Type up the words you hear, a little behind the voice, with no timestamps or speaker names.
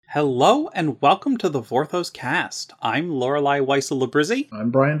Hello and welcome to the Vorthos Cast. I'm Lorelei Weissel-Labrizzi. I'm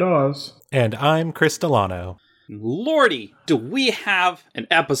Brian Dawes. And I'm Chris Delano. Lordy, do we have an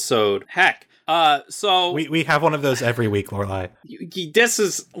episode? Heck. So we have one of those every week, Lorelei.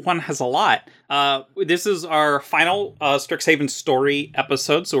 One has a lot. This is our final Strixhaven story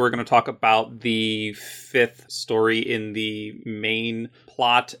episode, so we're going to talk about the fifth story in the main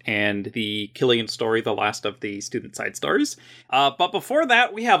plot and the Killian story, the last of the student side stories. But before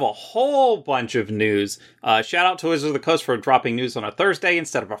that, we have a whole bunch of news. Shout out to Wizards of the Coast for dropping news on a Thursday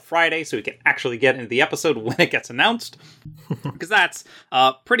instead of a Friday, so we can actually get into the episode when it gets announced, because that's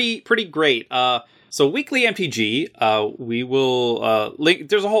pretty great. So Weekly MTG, we will link.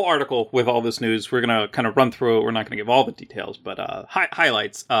 There's a whole article with all this news. We're going to kind of run through it. We're not going to give all the details, but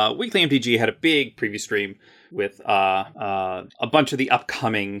highlights. Weekly MTG had a big preview stream with a bunch of the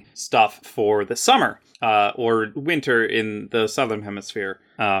upcoming stuff for the summer or winter in the Southern Hemisphere.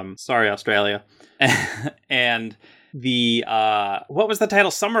 Sorry, Australia. And the what was the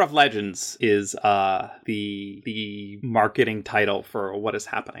title? Summer of Legends is the marketing title for what is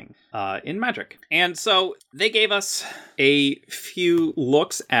happening in Magic. And so they gave us a few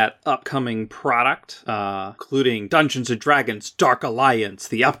looks at upcoming product, including Dungeons & Dragons Dark Alliance,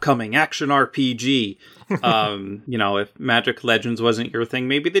 the upcoming action RPG. If Magic Legends wasn't your thing,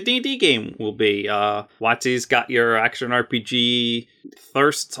 maybe the D&D game will be. WotC's got your action RPG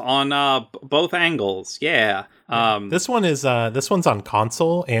thirst on both angles. Yeah. This one's on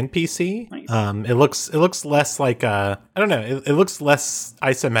console and PC. Nice. It looks less like I don't know. It looks less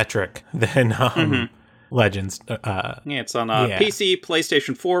isometric than Legends. It's on PC,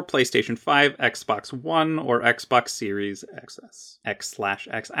 PlayStation 4, PlayStation 5, Xbox One, or Xbox Series XS.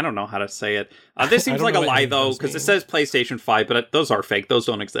 X/X. I don't know how to say it. This seems like a lie, though, because it says PlayStation 5, but those are fake. Those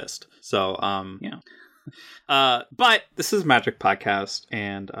don't exist. So, yeah. But this is Magic Podcast,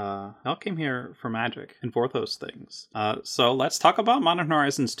 and y'all came here for Magic and for those things. So let's talk about Modern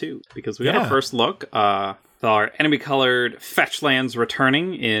Horizons 2, because we got our first look. Our enemy-colored fetch lands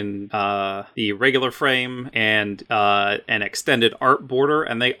returning in the regular frame and an extended art border,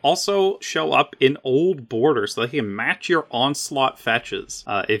 and they also show up in old borders, so they can match your onslaught fetches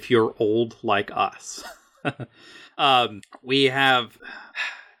if you're old like us. We have...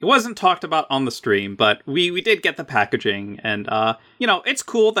 It wasn't talked about on the stream, but we did get the packaging, and, it's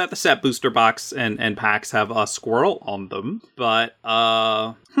cool that the set booster box and packs have a squirrel on them, but,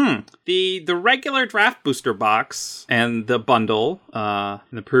 the regular draft booster box and the bundle, and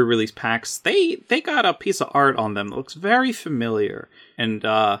the pre-release packs, they got a piece of art on them that looks very familiar. And,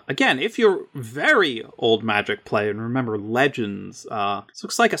 again, if you're very old Magic player and remember Legends, this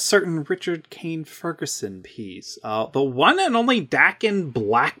looks like a certain Richard Kane Ferguson piece. The one and only Dakin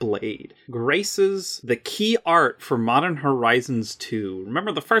Blackblade graces the key art for Modern Horizons 2.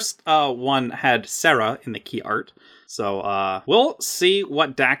 Remember, the first one had Sarah in the key art. So we'll see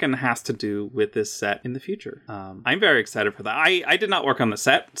what Dakin has to do with this set in the future. I'm very excited for that. I did not work on the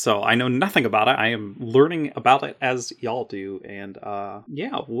set, so I know nothing about it. I am learning about it as y'all do. And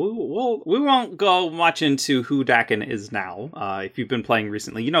we won't go much into who Dakin is now. If you've been playing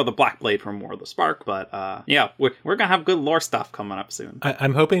recently, you know the Blackblade from War of the Spark. But we're going to have good lore stuff coming up soon.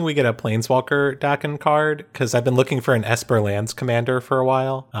 I'm hoping we get a Planeswalker Dakin card, because I've been looking for an Esper Lands commander for a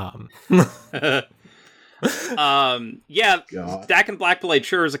while. Dakin Blackblade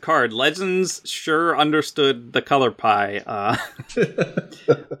sure is a card. Legends sure understood the color pie.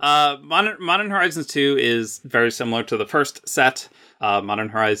 Modern Horizons 2 is very similar to the first set. Modern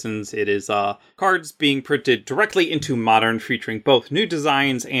Horizons, it is cards being printed directly into Modern, featuring both new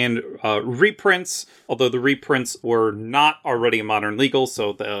designs and reprints, although the reprints were not already Modern legal,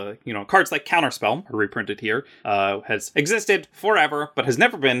 so the cards like Counterspell are reprinted here, has existed forever, but has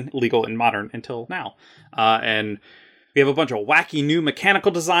never been legal in Modern until now. And we have a bunch of wacky new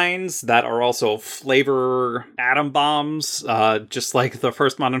mechanical designs that are also flavor atom bombs, just like the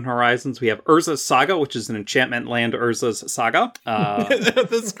first Modern Horizons. We have Urza's Saga, which is an enchantment land Urza's Saga.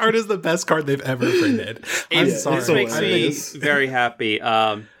 This card is the best card they've ever printed. It makes me very happy.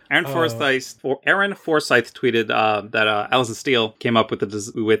 Aaron Forsyth tweeted that Allison Steele came up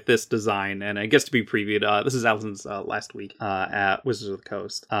with this design, and it gets to be previewed. This is Allison's last week at Wizards of the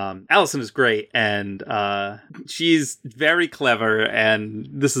Coast. Allison is great, and she's very clever, and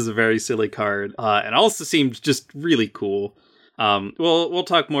this is a very silly card, and also seemed just really cool. We'll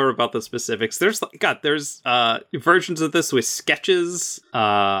talk more about the specifics. There's versions of this with sketches.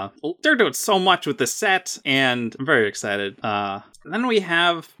 They're doing so much with the set, and I'm very excited. Then we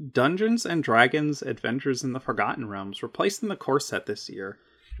have Dungeons & Dragons Adventures in the Forgotten Realms, replacing the core set this year.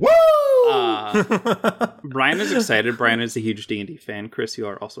 Woo! Brian is excited. Brian is a huge D&D fan. Chris, you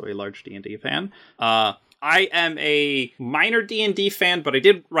are also a large D&D fan. I am a minor D&D fan, but I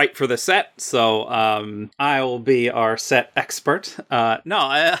did write for the set, so I will be our set expert. We're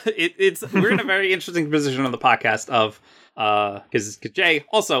in a very interesting position on the podcast of because Jay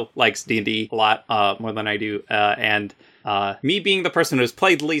also likes D&D a lot more than I do, and me being the person who's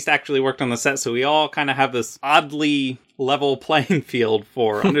played the least actually worked on the set, so we all kind of have this oddly level playing field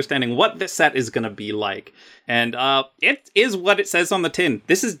for understanding what this set is going to be like. And it is what it says on the tin.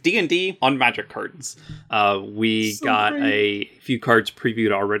 This is D&D on Magic cards. We got a few cards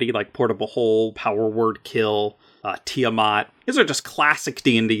previewed already, like Portable Hole, Power Word Kill, Tiamat. These are just classic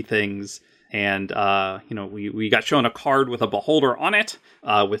D&D things. And, we got shown a card with a beholder on it,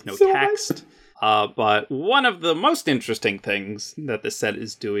 with no text. But one of the most interesting things that this set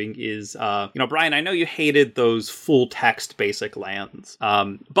is doing is, Brian, I know you hated those full text basic lands.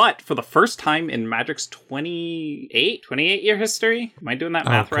 But for the first time in Magic's 28-year history, am I doing that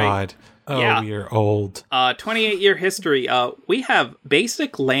math right? Oh, God. Oh, yeah. You're old. 28-year history, we have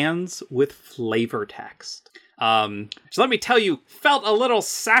basic lands with flavor text. So let me tell you, felt a little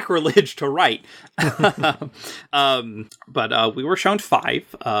sacrilege to write. But we were shown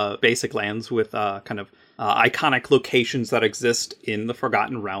 5 basic lands with iconic locations that exist in the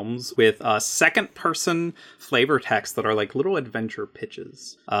Forgotten Realms with second-person flavor text that are like little adventure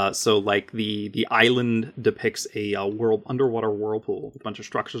pitches. So like the island depicts a underwater whirlpool with a bunch of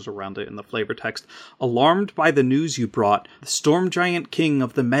structures around it in the flavor text. Alarmed by the news you brought, the storm giant king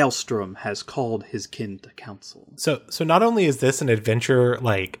of the Maelstrom has called his kin to council. So not only is this an adventure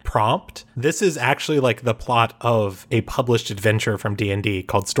like prompt, this is actually like the plot of a published adventure from D&D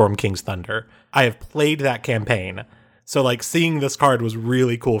called Storm King's Thunder. I have played that campaign. So like seeing this card was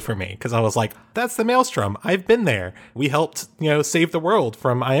really cool for me because I was like, that's the Maelstrom. I've been there. We helped, save the world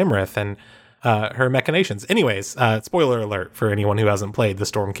from Iemrith and her machinations. Anyways, spoiler alert for anyone who hasn't played the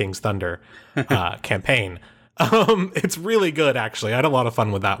Storm King's Thunder campaign. It's really good, actually. I had a lot of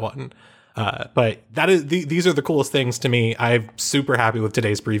fun with that one. But that is these are the coolest things to me. I'm super happy with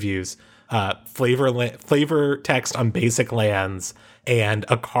today's previews. Flavor text on basic lands and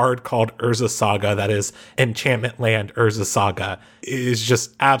a card called Urza Saga that is Enchantment Land Urza Saga is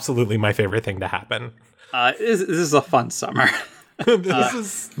just absolutely my favorite thing to happen. This is a fun summer. This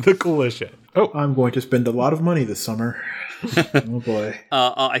is the coolest shit. Oh, I'm going to spend a lot of money this summer. Oh boy.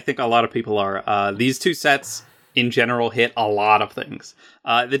 I think a lot of people are. These two sets in general hit a lot of things.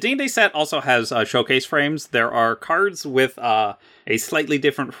 The D&D set also has showcase frames. There are cards with a slightly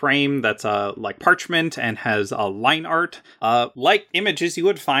different frame that's like parchment and has line art, like images you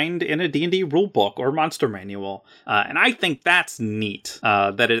would find in a D&D rulebook or monster manual. And I think that's neat.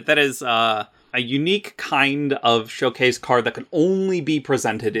 That is a unique kind of showcase card that can only be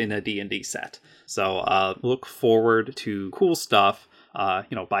presented in a D&D set. So look forward to cool stuff.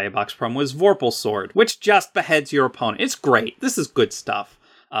 Buy a box promo is Vorpal Sword, which just beheads your opponent. It's great. This is good stuff.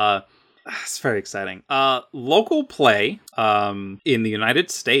 It's very exciting. Local play in the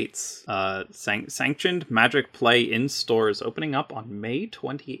United States. Sanctioned Magic play in stores opening up on May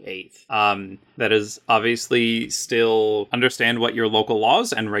 28th. That is obviously still understand what your local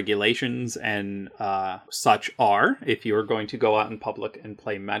laws and regulations and such are if you're going to go out in public and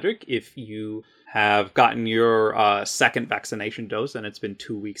play Magic. If you have gotten your second vaccination dose, and it's been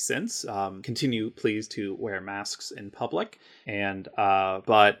 2 weeks since. Continue, please, to wear masks in public,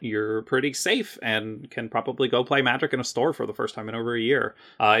 but you're pretty safe and can probably go play Magic in a store for the first time in over a year.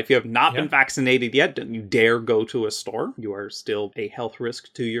 If you have not been vaccinated yet, don't you dare go to a store. You are still a health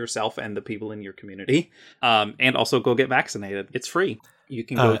risk to yourself and the people in your community. And also go get vaccinated. It's free. You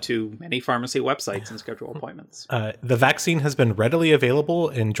can go to many pharmacy websites and schedule appointments. The vaccine has been readily available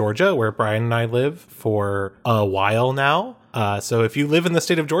in Georgia, where Brian and I live, for a while now. So if you live in the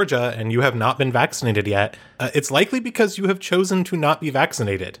state of Georgia and you have not been vaccinated yet, it's likely because you have chosen to not be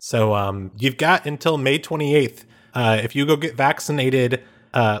vaccinated. So you've got until May 28th. If you go get vaccinated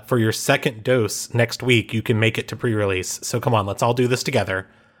for your second dose next week, you can make it to pre-release. So come on, let's all do this together.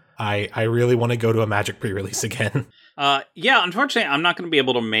 I really want to go to a Magic pre-release again. Unfortunately, I'm not going to be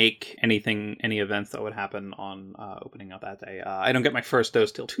able to make any events that would happen on opening up that day. I don't get my first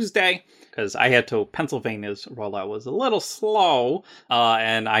dose till Tuesday because I had to Pennsylvania's rollout was a little slow,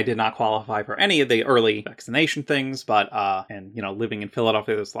 and I did not qualify for any of the early vaccination things. But living in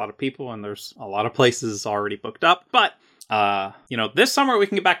Philadelphia, there's a lot of people and there's a lot of places already booked up. But this summer we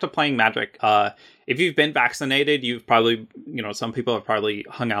can get back to playing Magic. If you've been vaccinated, you've probably, some people have probably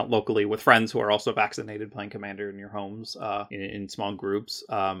hung out locally with friends who are also vaccinated playing Commander in your homes in small groups.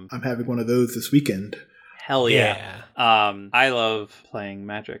 I'm having one of those this weekend. Hell yeah. I love playing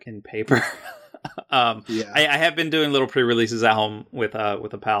Magic in paper. I have been doing little pre-releases at home with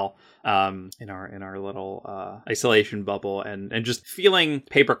a pal in our little isolation bubble, and just feeling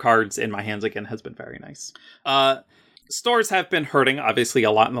paper cards in my hands again has been very nice. Stores have been hurting, obviously,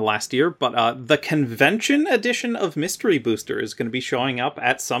 a lot in the last year, but the convention edition of Mystery Booster is going to be showing up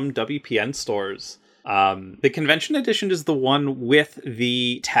at some WPN stores. The convention edition is the one with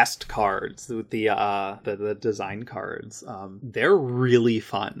the test cards, with the design cards. They're really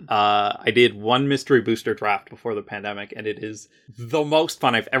fun. I did one Mystery Booster draft before the pandemic, and it is the most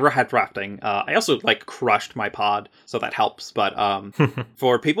fun I've ever had drafting. I also crushed my pod, so that helps. But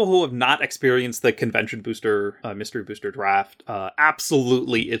for people who have not experienced the convention booster, Mystery Booster draft,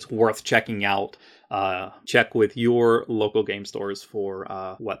 absolutely, it's worth checking out. Check with your local game stores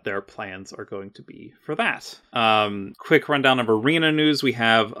for what their plans are going to be for that. Quick rundown of arena news. We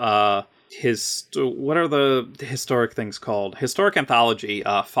have what are the historic things called? Historic Anthology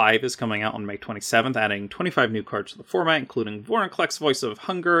 5 is coming out on May 27th, adding 25 new cards to the format, including Vorinclex, Voice of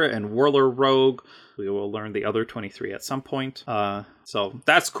Hunger, and Whirler Rogue. We will learn the other 23 at some point. So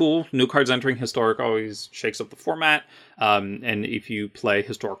that's cool. New cards entering Historic always shakes up the format. And if you play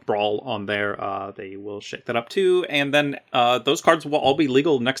Historic Brawl on there, they will shake that up too. And then those cards will all be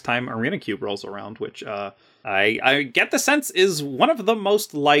legal next time Arena Cube rolls around, which I get the sense is one of the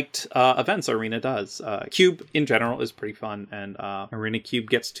most liked events Arena does. Cube in general is pretty fun, and Arena Cube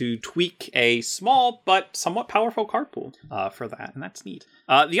gets to tweak a small but somewhat powerful card pool for that, and that's neat.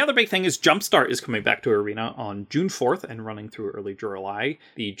 The other big thing is Jumpstart is coming back to Arena on June 4th and running through early July.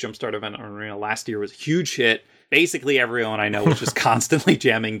 The Jumpstart event on Arena last year was a huge hit. Basically everyone I know was just constantly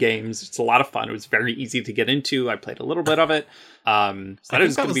jamming games. It's a lot of fun. It was very easy to get into. I played a little bit of it. So I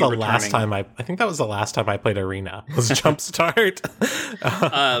think that was the last time I think that was the last time I played Arena. Was Jumpstart.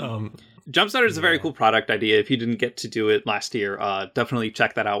 Jumpstart is a very cool product idea. If you didn't get to do it last year, definitely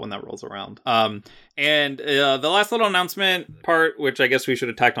check that out when that rolls around. And the last little announcement part, which I guess we should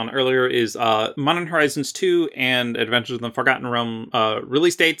have tacked on earlier, is Modern Horizons 2 and Adventures in the Forgotten Realm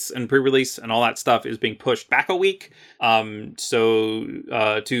release dates and pre-release and all that stuff is being pushed back a week. So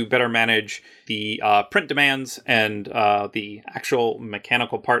to better manage the print demands and the actual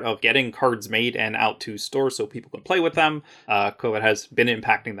mechanical part of getting cards made and out to stores so people can play with them. COVID has been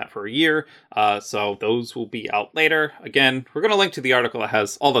impacting that for a year. So those will be out later. Again, we're going to link to the article that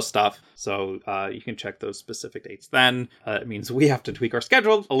has all the stuff. So you can check those specific dates then. It means we have to tweak our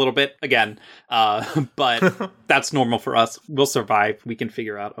schedule a little bit again. But that's normal for us. We'll survive. We can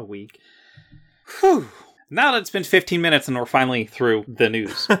figure out a week. Whew. Now that it's been 15 minutes and we're finally through the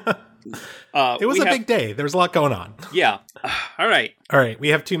news. It was a big day. There was a lot going on. Yeah. All right. We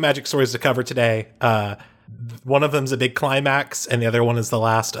have 2 Magic stories to cover today. One of them's a big climax, and the other one is the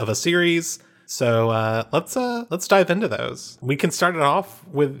last of a series. So let's dive into those. We can start it off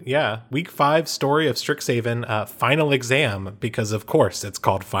with week 5 story of Strixhaven, Final Exam, because of course it's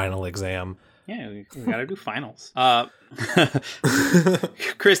called Final Exam. Yeah, we gotta do finals.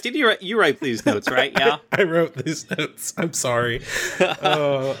 Chris, did you write these notes, right? Yeah, I wrote these notes. I'm sorry.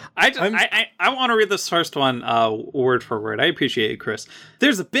 I want to read this first one word for word. I appreciate it, Chris.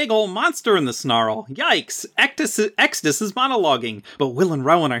 There's a big old monster in the snarl. Yikes! Extus is monologuing, but Will and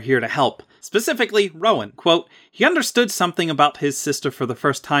Rowan are here to help. Specifically, Rowan, quote, he understood something about his sister for the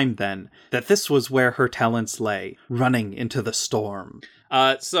first time then, that this was where her talents lay, running into the storm.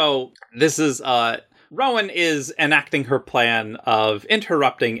 So this is, Rowan is enacting her plan of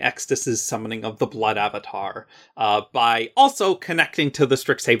interrupting Extus's summoning of the Blood Avatar, by also connecting to the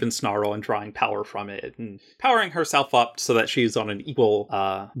Strixhaven Snarl and drawing power from it, and powering herself up so that she's on an equal,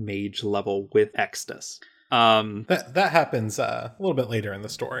 mage level with Extus. That happens a little bit later in the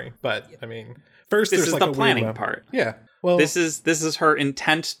story, but I mean, first this is the planning part. Yeah. Well, this is her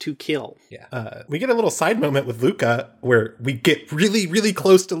intent to kill. Yeah. We get a little side moment with Luca where we get really, really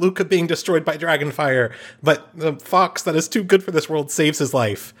close to Luca being destroyed by Dragonfire, but the fox that is too good for this world saves his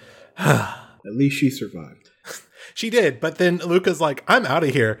life. At least she survived. She did, but then Luca's like, I'm out of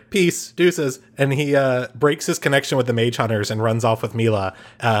here. Peace, deuces. And he breaks his connection with the Mage Hunters and runs off with Mila,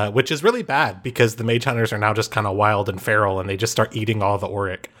 which is really bad because the Mage Hunters are now just kind of wild and feral and they just start eating all the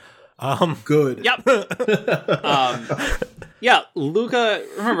Auric. Good. Yep. Yeah, Luca,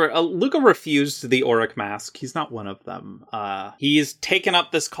 remember, Luca refused the Auric Mask. He's not one of them. He's taken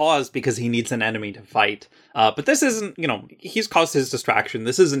up this cause because he needs an enemy to fight. But this isn't, he's caused his distraction.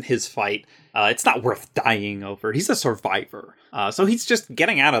 This isn't his fight. It's not worth dying over. He's a survivor. So he's just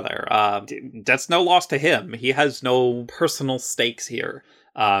getting out of there. That's no loss to him. He has no personal stakes here.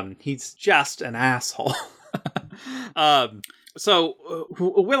 He's just an asshole. So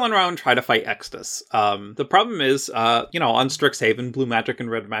Will and Rowan try to fight Extus. The problem is, on Strixhaven, blue magic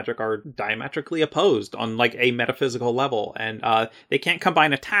and red magic are diametrically opposed on like a metaphysical level, and they can't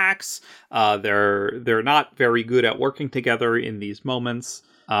combine attacks. They're not very good at working together in these moments.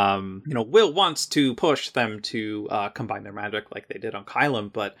 Will wants to push them to combine their magic like they did on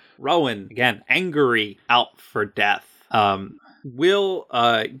Kylam, but Rowan, again, angry, out for death. Will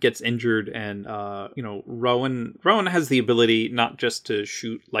gets injured, and Rowan has the ability not just to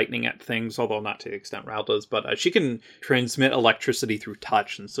shoot lightning at things, although not to the extent Ral does, but she can transmit electricity through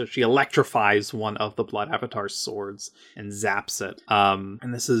touch, and so she electrifies one of the Blood Avatar's swords and zaps it.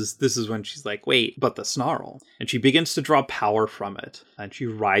 And this is when she's like, wait, but the snarl, and she begins to draw power from it, and she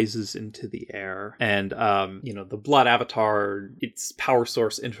rises into the air, and the Blood Avatar, its power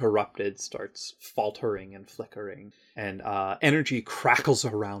source interrupted, starts faltering and flickering. And energy crackles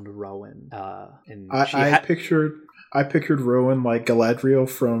around Rowan. And I pictured Rowan like Galadriel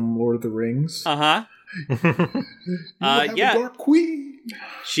from Lord of the Rings. Uh-huh. Yeah. Dark Queen.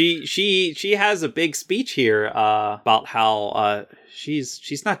 She has a big speech here about how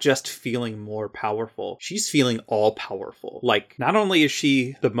she's not just feeling more powerful, she's feeling all powerful. Like, not only is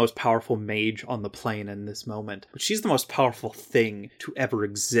she the most powerful mage on the plane in this moment, but she's the most powerful thing to ever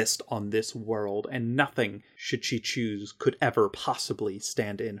exist on this world, and nothing, should she choose, could ever possibly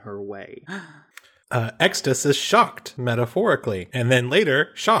stand in her way. Extus is shocked, metaphorically, and then later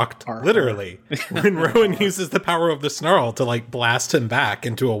shocked, literally, when Rowan uses the power of the snarl to, like, blast him back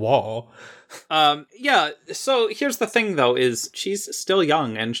into a wall. So here's the thing, though, is she's still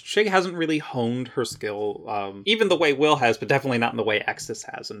young, and she hasn't really honed her skill, even the way Will has, but definitely not in the way Extus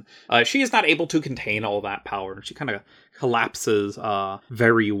has, and she is not able to contain all that power. She kind of collapses,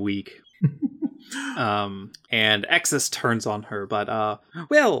 very weak. And Extus turns on her, but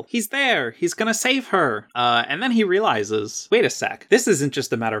Will, he's there, he's gonna save her, and then he realizes, wait a sec, this isn't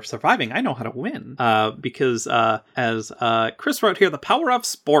just a matter of surviving, I know how to win, because as Chris wrote here, the power of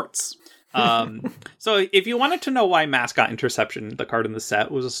sports. So if you wanted to know why Mascot Interception, the card in the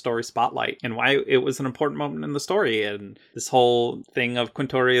set, was a story spotlight, and why it was an important moment in the story, and this whole thing of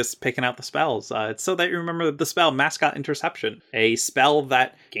Quintorius picking out the spells, it's so that you remember the spell Mascot Interception, a spell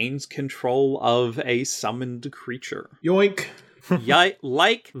that gains control of a summoned creature. Yoink.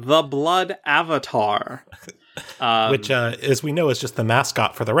 Like the Blood Avatar. Which, as we know, is just the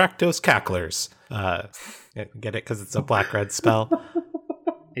mascot for the Rakdos Cacklers. Get it? Because it's a black-red spell.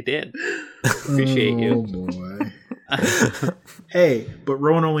 I did. Appreciate you. Oh, boy. Hey, but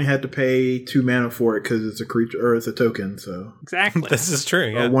Rowan only had to pay 2 mana for it because it's a creature, or it's a token, so. Exactly. This is true,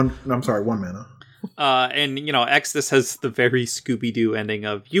 yeah. 1 mana. And, Extus has the very Scooby-Doo ending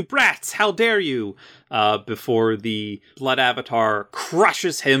of, you brats, how dare you, before the Blood Avatar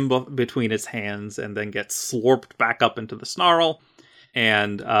crushes him between its hands and then gets slurped back up into the snarl.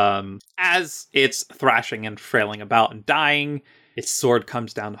 And as it's thrashing and frailing about and dying, its sword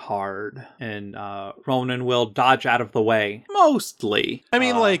comes down hard, and Ronan will dodge out of the way. Mostly. I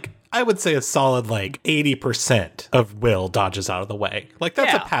mean, I would say a solid, 80% of Will dodges out of the way.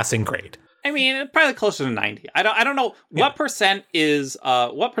 That's a passing grade. I mean, probably closer to 90. I don't know what percent is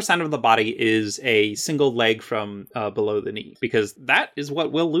what percent of the body is a single leg from below the knee, because that is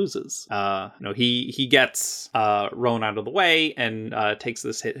what Will loses. He gets Rowan out of the way and takes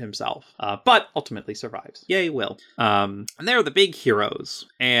this hit himself, but ultimately survives. Yay, Will. And they're the big heroes,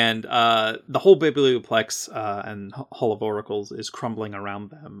 and the whole Biblioplex and Hall of Oracles is crumbling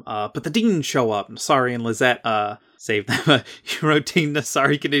around them. But the Deans show up. Nasari and Lizette save them. Hero Dean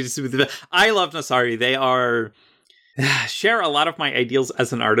Nasari continues with the. I love Nasari. They share a lot of my ideals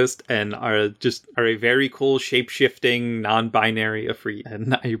as an artist, and are a very cool, shape-shifting, non-binary Ifrit,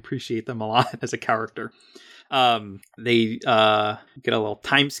 and I appreciate them a lot as a character. They get a little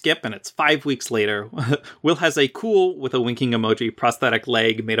time skip, and it's 5 weeks later. Will has a cool, with a winking emoji, prosthetic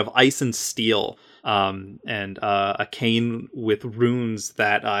leg made of ice and steel, and a cane with runes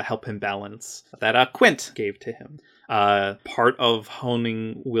that help him balance, that Quint gave to him. Part of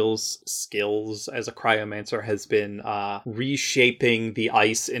honing Will's skills as a cryomancer has been reshaping the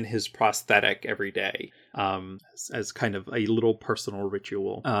ice in his prosthetic every day, as kind of a little personal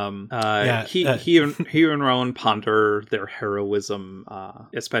ritual. He and Rowan ponder their heroism,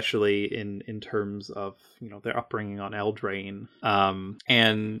 especially in terms of their upbringing on Eldraine.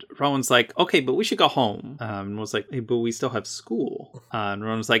 And Rowan's like, okay, but we should go home. And was like, hey, but we still have school. And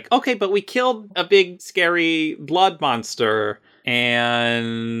Rowan's like, okay, but we killed a big scary blood monster,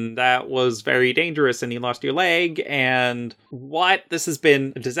 and that was very dangerous, and you lost your leg, and what? This has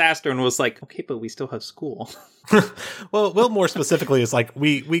been a disaster. And was like, okay, but we still have school. Well, Will more specifically is like,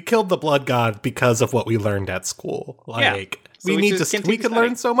 we killed the blood god because of what we learned at school. we could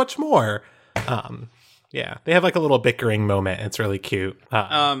learn so much more. Yeah, they have like a little bickering moment. It's really cute.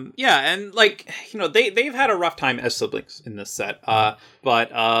 Yeah, and like, they've had a rough time as siblings in this set.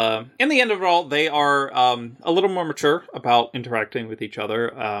 But in the end of it all, they are a little more mature about interacting with each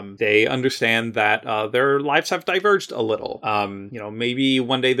other. They understand that their lives have diverged a little. Maybe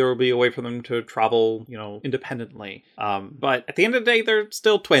one day there will be a way for them to travel, independently. But at the end of the day, they're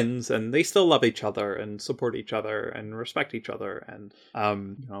still twins, and they still love each other and support each other and respect each other. And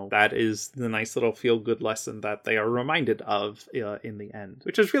that is the nice little feel-good lesson that they are reminded of in the end,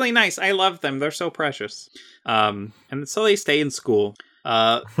 which is really nice. I love them. They're so precious. And so they stay in school.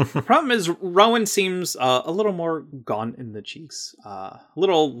 The problem is Rowan seems a little more gone in the cheeks, a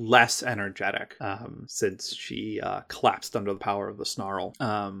little less energetic since she collapsed under the power of the snarl.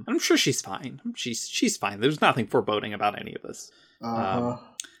 I'm sure she's fine. She's fine. There's nothing foreboding about any of this. The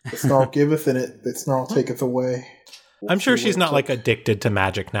snarl giveth and the snarl taketh away. I'm sure she's not like addicted to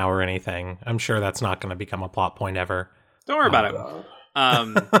magic now or anything. I'm sure that's not going to become a plot point ever. Don't worry about it.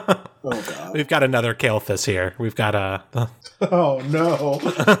 Oh god. We've got another Kael'thas here. We've got Oh no.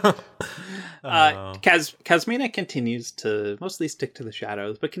 Kasmina continues to mostly stick to the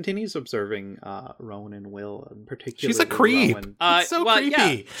shadows, but continues observing Rowan and Will in particular. She's a creep. It's so creepy.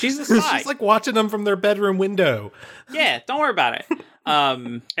 Yeah, she's a spy. She's like watching them from their bedroom window. Yeah, don't worry about it.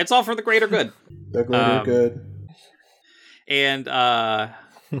 It's all for the greater good. The greater good. And the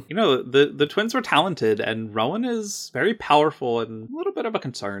twins were talented, and Rowan is very powerful and a little bit of a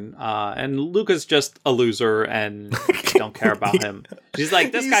concern. And Luca's just a loser and don't care about him. She's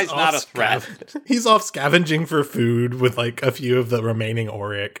like, this guy's not a threat. He's off scavenging for food with like a few of the remaining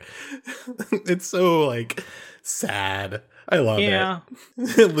Auric. It's so like sad. I love it.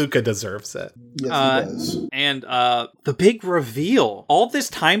 Luca deserves it. Yes, he does. And the big reveal. All this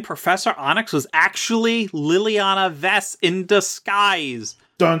time, Professor Onyx was actually Liliana Vess in disguise.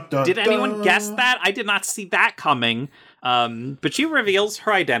 Dun, dun, did anyone guess that? I did not see that coming. But she reveals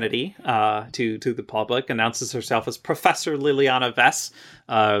her identity to the public, announces herself as Professor Liliana Vess.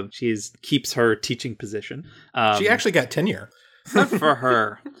 She keeps her teaching position. She actually got tenure. Good for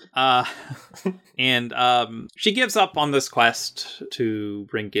her. And she gives up on this quest to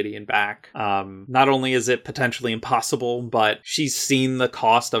bring Gideon back. Not only is it potentially impossible, but she's seen the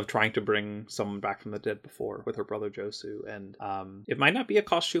cost of trying to bring someone back from the dead before with her brother Josu, and it might not be a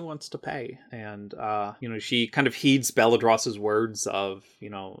cost she wants to pay. And she kind of heeds Beladros's words of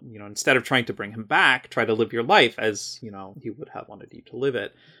instead of trying to bring him back, try to live your life as he would have wanted you to live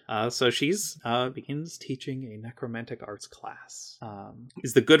it. So she's begins teaching a necromantic arts class.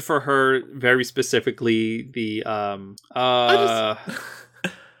 Is the good for her very specifically the why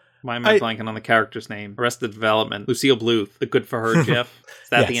am I blanking on the character's name? Arrested Development. Lucille Bluth. The good for her GIF. Is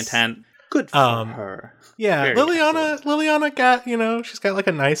that the intent? Good for her. Yeah, Liliana got, she's got like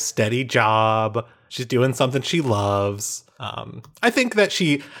a nice steady job. She's doing something she loves. I think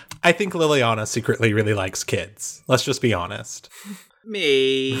Liliana secretly really likes kids. Let's just be honest.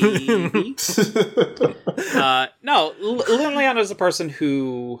 Maybe. No, Liliana is a person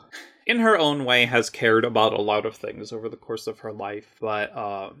who, in her own way, has cared about a lot of things over the course of her life, but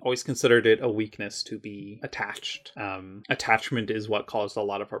always considered it a weakness to be attached. Attachment is what caused a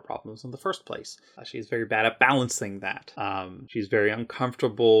lot of her problems in the first place. She's very bad at balancing that. She's very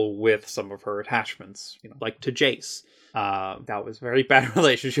uncomfortable with some of her attachments, like to Jace. That was a very bad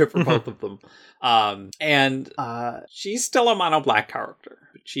relationship for both of them. And she's still a mono black character.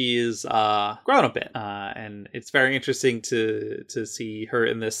 She is grown a bit. And it's very interesting to see her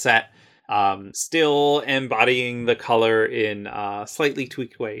in this set. Still embodying the color in slightly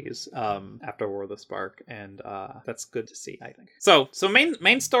tweaked ways after War of the Spark, and that's good to see, I think. So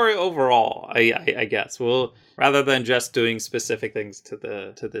main story overall, I guess. Well, rather than just doing specific things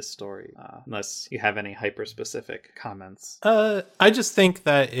to this story, unless you have any hyper specific comments. I just think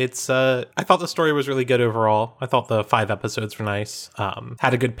that it's. I thought the story was really good overall. I thought the 5 episodes were nice.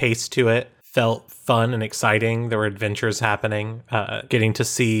 Had a good pace to it. Felt fun and exciting. There were adventures happening. Getting to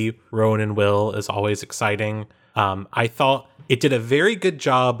see Rowan and Will is always exciting. I thought it did a very good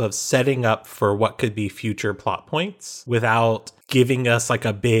job of setting up for what could be future plot points without giving us like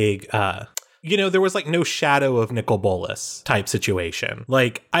a big... there was like no shadow of Nicol Bolas type situation.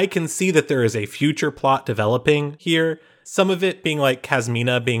 Like, I can see that there is a future plot developing here. Some of it being like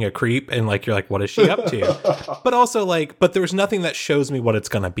Kasmina being a creep and like, you're like, what is she up to? But also like, but there's nothing that shows me what it's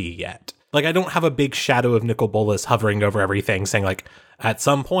going to be yet. Like, I don't have a big shadow of Nicol Bolas hovering over everything saying like, at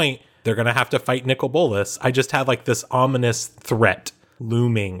some point they're going to have to fight Nicol Bolas. I just have like this ominous threat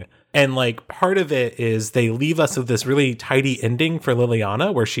looming And like part of it is they leave us with this really tidy ending for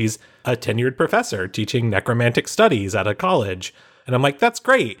Liliana where she's a tenured professor teaching necromantic studies at a college. And I'm like, that's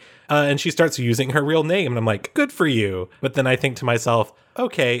great. And she starts using her real name. And I'm like, good for you. But then I think to myself,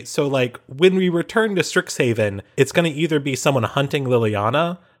 okay, so like when we return to Strixhaven, it's going to either be someone hunting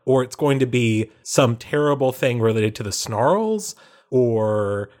Liliana or it's going to be some terrible thing related to the Snarls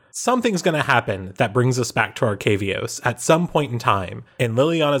or something's going to happen that brings us back to Arcavios at some point in time. And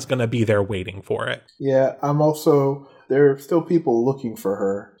Liliana's going to be there waiting for it. Yeah, there are still people looking for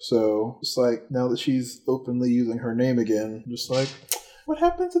her. So it's like now that she's openly using her name again, just like, what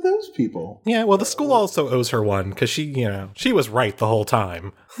happened to those people? Yeah, well, the school also owes her one because she was right the whole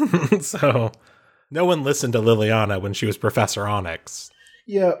time. So no one listened to Liliana when she was Professor Onyx.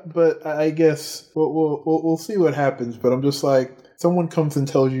 Yeah, but I guess we'll see what happens. But I'm just like, someone comes and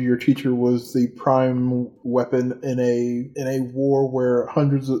tells you your teacher was the prime weapon in a war where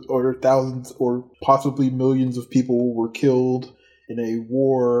hundreds or thousands or possibly millions of people were killed in a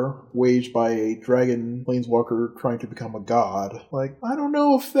war waged by a dragon planeswalker trying to become a god. Like, I don't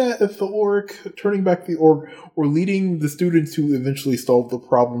know if the orc turning back the orc or leading the students who eventually solve the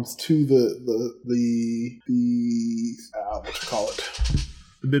problems to the what you call it,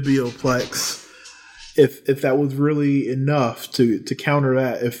 the biblioplex. If that was really enough to counter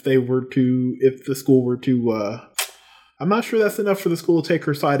that, if the school were to, I'm not sure that's enough for the school to take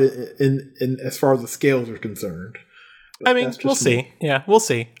her side in as far as the scales are concerned. I mean, we'll see. Yeah, we'll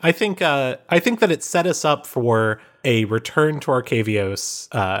see. I think that it set us up for a return to Arcavios,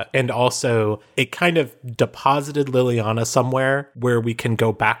 and also it kind of deposited Liliana somewhere where we can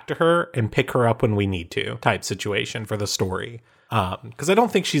go back to her and pick her up when we need to type situation for the story. Because I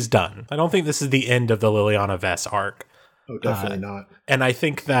don't think she's done. I don't think this is the end of the Liliana Vess arc. Oh, definitely not. And I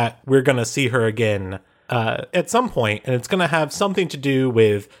think that we're going to see her again at some point, and it's going to have something to do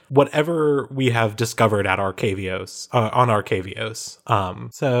with whatever we have discovered at Arcavios, on Arcavios.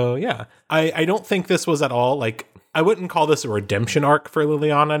 So yeah, I don't think this was at all like, I wouldn't call this a redemption arc for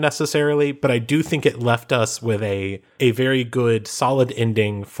Liliana necessarily, but I do think it left us with a very good, solid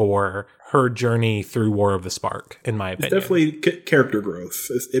ending for her journey through War of the Spark, in my opinion. It's definitely character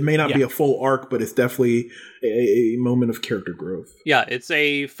growth. It may not be a full arc, but it's definitely a moment of character growth. Yeah, it's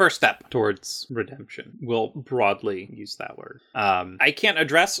a first step towards redemption. We'll broadly use that word. I can't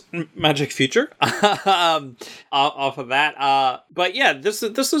address Magic Future off of that. But yeah, this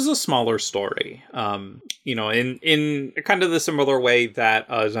is a smaller story. In kind of the similar way that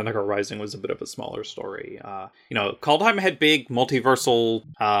Zendikar Rising was a bit of a smaller story. Kaldheim had big multiversal,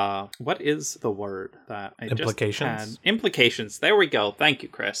 what is the word that I implications? Just had? Implications. There we go. Thank you,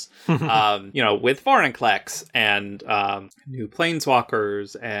 Chris. With Vorinclex and new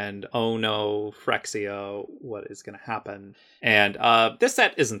planeswalkers and oh no, Phyrexia, what is going to happen? And this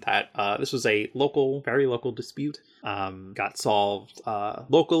set isn't that. This was a very local dispute. Got solved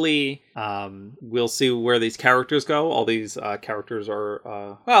locally. We'll see where these characters go. All these characters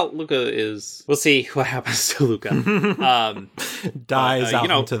are Luca is. We'll see what happens to Luca. Dies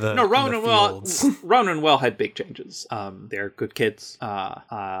out into the Ronan and Well had big changes. They're good kids.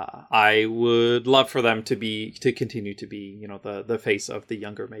 I would love for them to continue to be the face of the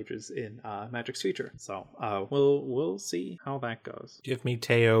younger mages in Magic's future. So we'll see how that goes. Give me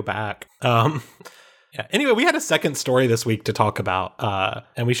Teo back. Yeah. Anyway, we had a second story this week to talk about,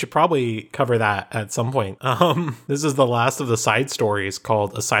 and we should probably cover that at some point. This is the last of the side stories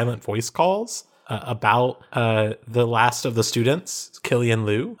called A Silent Voice Calls, about the last of the students, Killian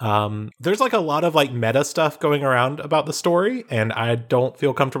Liu. There's like a lot of like meta stuff going around about the story, and I don't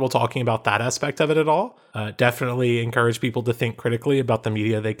feel comfortable talking about that aspect of it at all. Definitely encourage people to think critically about the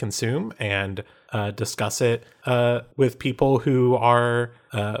media they consume and discuss it with people who are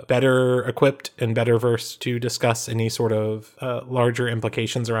better equipped and better versed to discuss any sort of larger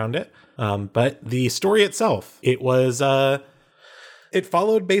implications around it. But the story itself, it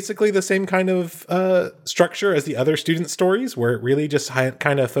followed basically the same kind of structure as the other student stories, where it really just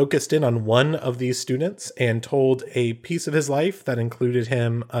kind of focused in on one of these students and told a piece of his life that included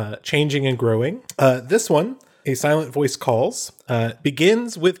him changing and growing. This one, A Silent Voice Calls,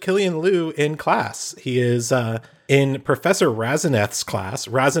 begins with Killian Liu in class. He is in Professor Razaneth's class,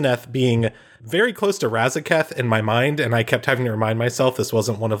 Razaneth being very close to Razaketh in my mind, and I kept having to remind myself this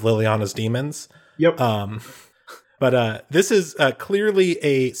wasn't one of Liliana's demons. Yep. But this is clearly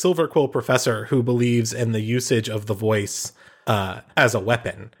a Silver Quill professor who believes in the usage of the voice as a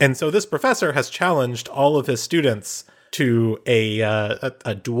weapon. And so this professor has challenged all of his students to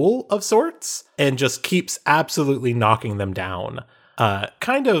a duel of sorts and just keeps absolutely knocking them down.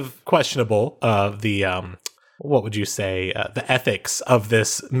 Kind of questionable, the what would you say, the ethics of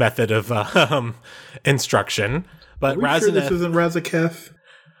this method of instruction. But Are we sure this isn't Razaketh?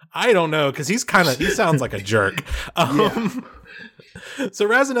 I don't know, because he sounds like a jerk. So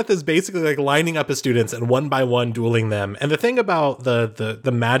Razaneth is basically like lining up his students and one by one dueling them. And the thing about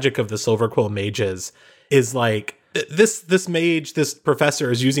the magic of the Silver Quill mages is like this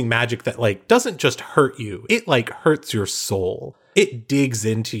professor is using magic that like doesn't just hurt you. It like hurts your soul. It digs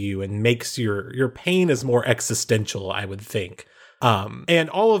into you and makes your pain is more existential, I would think. And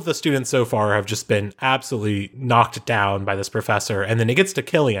all of the students so far have just been absolutely knocked down by this professor. And then it gets to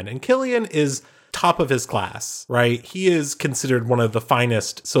Killian, and Killian is top of his class, right? He is considered one of the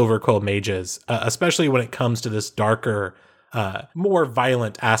finest Silver Quill mages, especially when it comes to this darker, more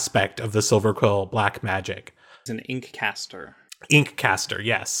violent aspect of the Silver Quill black magic. He's an ink caster. Ink caster,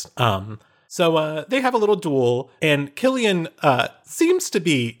 yes. So they have a little duel, and Killian seems to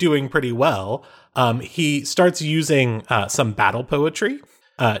be doing pretty well. He starts using some battle poetry,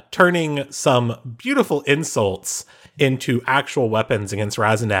 turning some beautiful insults into actual weapons against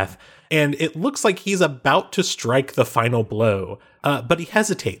Razaneth. And it looks like he's about to strike the final blow, but he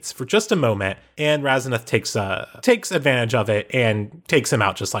hesitates for just a moment, and Razaneth takes advantage of it and takes him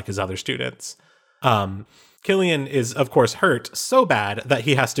out just like his other students. Killian is, of course, hurt so bad that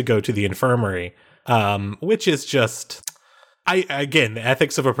he has to go to the infirmary, which is just... Again, the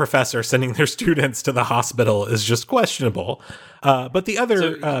ethics of a professor sending their students to the hospital is just questionable. But the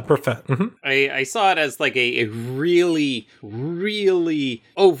other professor... Mm-hmm. I saw it as like a really, really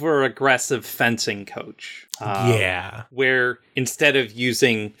over-aggressive fencing coach. Where instead of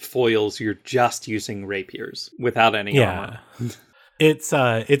using foils, you're just using rapiers without any armor. It's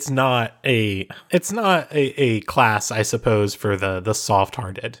not a class, I suppose, for the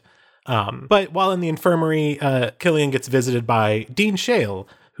soft-hearted. But while in the infirmary, Killian gets visited by Dean Shale,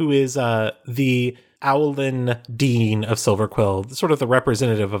 who is the Owlin Dean of Silver Quill, sort of the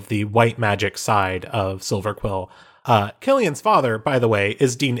representative of the white magic side of Silver Quill. Killian's father, by the way,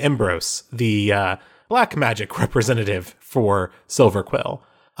 is Dean Ambrose, the black magic representative for Silver Quill.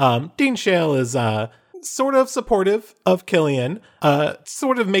 Dean Shale is sort of supportive of Killian,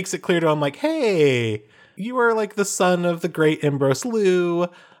 sort of makes it clear to him, like, hey, you are like the son of the great Ambrose Liu.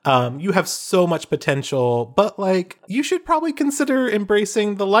 You have so much potential, but like you should probably consider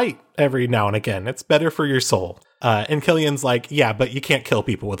embracing the light every now and again. It's better for your soul. And Killian's like, yeah, but you can't kill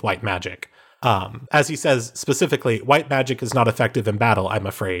people with white magic. As he says specifically, white magic is not effective in battle, I'm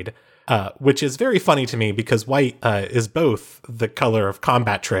afraid. Which is very funny to me because white is both the color of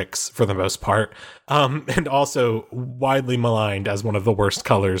combat tricks for the most part, and also widely maligned as one of the worst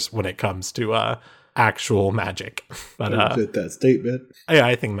colors when it comes to actual magic. But fit that statement. Yeah,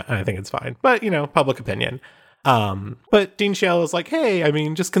 I think it's fine. But public opinion. But Dean Shale is like, hey, I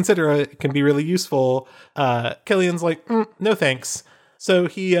mean, just consider it can be really useful. Killian's like, no thanks. So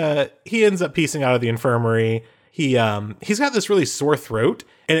he ends up piecing out of the infirmary. He's got this really sore throat,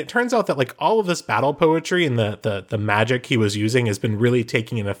 and it turns out that like all of this battle poetry and the magic he was using has been really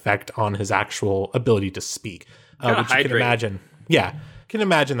taking an effect on his actual ability to speak, which you can imagine. Yeah, can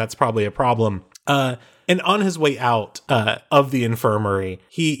imagine that's probably a problem. And on his way out of the infirmary,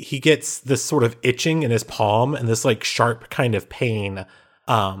 he gets this sort of itching in his palm and this like sharp kind of pain.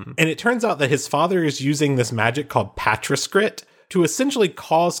 And it turns out that his father is using this magic called Patriscrit to essentially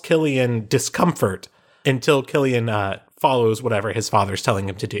cause Killian discomfort until Killian follows whatever his father's telling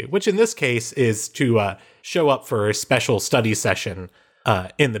him to do, which in this case is to show up for a special study session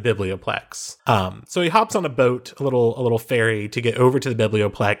in the Biblioplex. So he hops on a boat, a little ferry to get over to the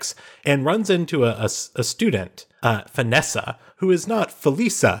Biblioplex, and runs into a student, Vanessa, who is not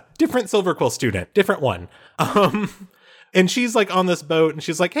Felisa, different Silver Quill student, different one. And she's like on this boat, and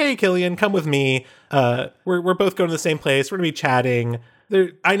she's like, hey, Killian, come with me. We're both going to the same place. We're going to be chatting.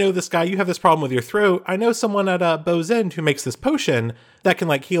 I know this guy. You have this problem with your throat. I know someone at Bow's End who makes this potion that can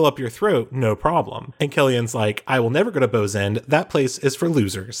like heal up your throat. No problem. And Killian's like, I will never go to Bow's End. That place is for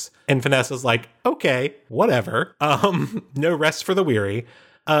losers. And Vanessa's like, okay, whatever. No rest for the weary,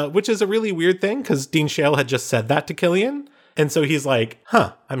 which is a really weird thing because Dean Shale had just said that to Killian. And so he's like,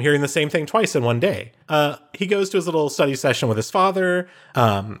 I'm hearing the same thing twice in one day. He goes to his little study session with his father.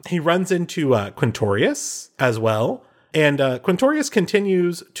 He runs into Quintorius as well. And Quintorius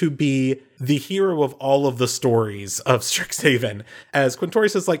continues to be the hero of all of the stories of Strixhaven, as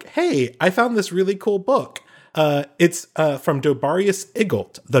Quintorius is like, hey, I found this really cool book. It's from Dobarius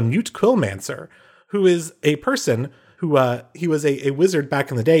Igult, the Mute Quillmancer, who is a person who he was a wizard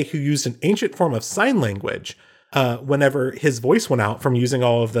back in the day who used an ancient form of sign language whenever his voice went out from using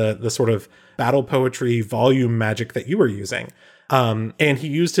all of the sort of battle poetry volume magic that you were using. And he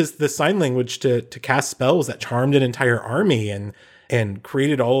used the sign language to cast spells that charmed an entire army and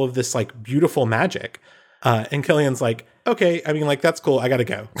created all of this like beautiful magic. And Killian's like, okay, I mean, like, that's cool. I gotta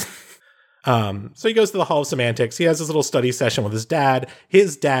go. So he goes to the Hall of Semantics. He has this little study session with his dad.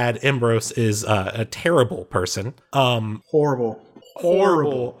 His dad, Ambrose, is a terrible person. Horrible,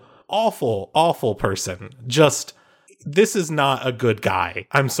 awful person. Just, this is not a good guy.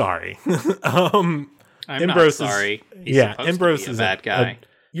 I'm sorry. Ambrose not sorry. Ambrose is a bad guy.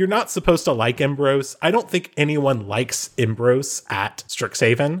 You're not supposed to like Ambrose. I don't think anyone likes Ambrose at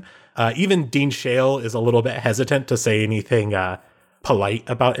Strixhaven. Even Dean Shale is a little bit hesitant to say anything polite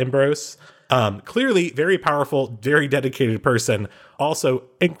about Ambrose. Clearly, very powerful, very dedicated person, also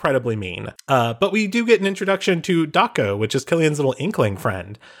incredibly mean. But we do get an introduction to Daco, which is Killian's little inkling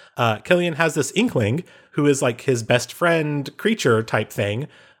friend. Killian has this inkling who is like his best friend creature type thing.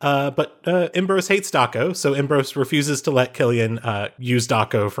 But Ambrose hates Daco, so Ambrose refuses to let Killian use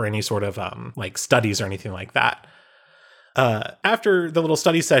Daco for any sort of like studies or anything like that. After the little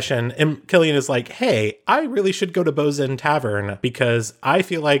study session, Killian is like, hey, I really should go to Bozen Tavern because I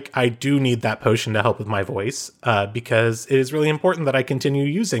feel like I do need that potion to help with my voice, because it is really important that I continue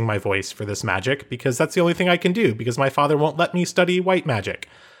using my voice for this magic, because that's the only thing I can do, because my father won't let me study white magic,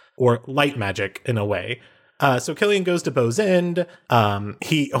 or light magic in a way. So Killian goes to Bow's End.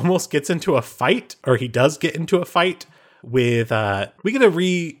 He almost gets into a fight, or he does get into a fight with,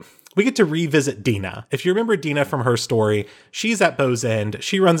 we get to revisit Dina. If you remember Dina from her story, she's at Bow's End.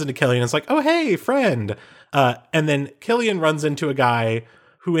 She runs into Killian and is like, oh, hey, friend. And then Killian runs into a guy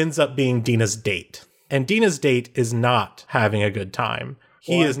who ends up being Dina's date. And Dina's date is not having a good time.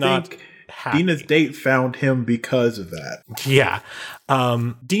 He is not happy. Dina's date found him because of that. Yeah.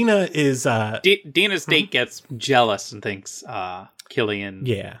 Dina is... Dina's date gets jealous and thinks Killian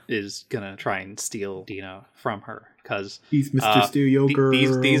is going to try and steal Dina from her. Because he's Mr. Stereo Girl.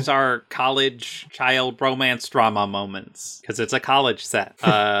 These are college child romance drama moments. Because it's a college set.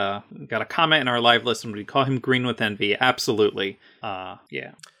 Got a comment in our live listen. We call him Green with Envy. Absolutely.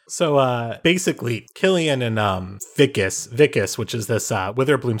 Yeah. So basically, Killian and Vicus, which is this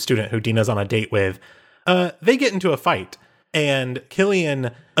Witherbloom student who Dina's on a date with, they get into a fight. And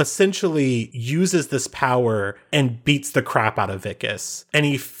Killian essentially uses this power and beats the crap out of Vicus. And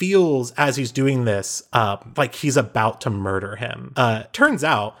he feels, as he's doing this, like he's about to murder him. Turns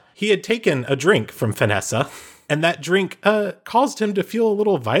out, he had taken a drink from Vanessa, and that drink caused him to feel a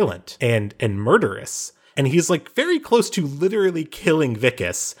little violent and murderous. And he's like very close to literally killing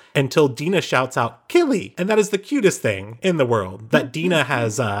Vicus until Dina shouts out, Killy! And that is the cutest thing in the world, that Dina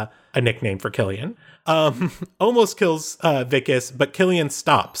has a nickname for Killian. Almost kills Vicus, but Killian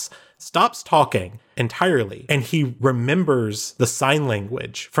stops talking entirely, and he remembers the sign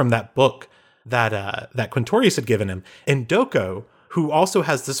language from that book that Quintorius had given him. And Doko, who also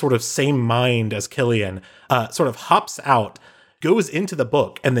has this sort of same mind as Killian, sort of hops out, goes into the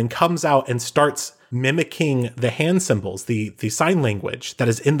book, and then comes out and starts mimicking the hand symbols, the sign language that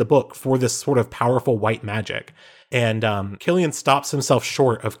is in the book for this sort of powerful white magic. And Killian stops himself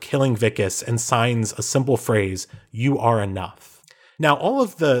short of killing Vicus and signs a simple phrase, "You are enough." Now, all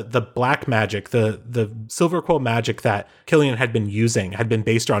of the black magic, the silver quill magic that Killian had been using had been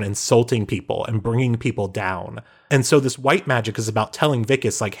based on insulting people and bringing people down. And so this white magic is about telling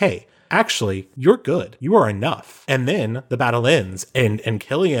Vicus, like, hey, actually, you're good. You are enough. And then the battle ends, and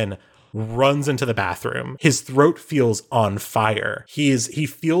Killian runs into the bathroom. His throat feels on fire. He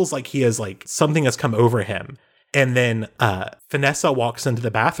feels like he has, like, something has come over him. And then Vanessa walks into the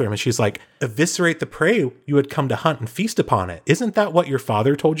bathroom and she's like, eviscerate the prey you had come to hunt and feast upon it. Isn't that what your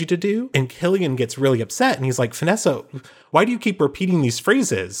father told you to do? And Killian gets really upset and he's like, Vanessa, why do you keep repeating these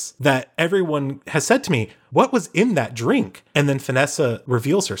phrases that everyone has said to me? What was in that drink? And then Vanessa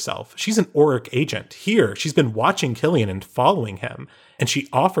reveals herself. She's an Auric agent. Here, she's been watching Killian and following him. And she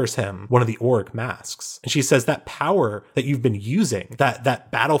offers him one of the Auric masks. And she says, that power that you've been using,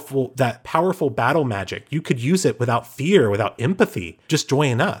 that powerful battle magic, you could use it without fear, without empathy. Just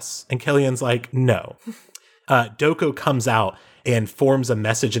join us. And Killian's like, no. Doko comes out and forms a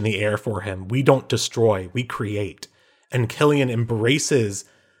message in the air for him. We don't destroy, we create. And Killian embraces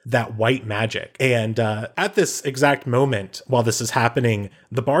that white magic. And at this exact moment, while this is happening,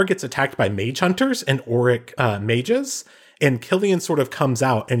 the bar gets attacked by mage hunters and Auric mages. And Killian sort of comes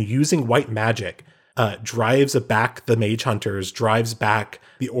out and using white magic, drives back the mage hunters, drives back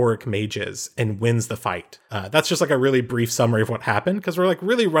the Auric mages, and wins the fight. That's just like a really brief summary of what happened, because we're like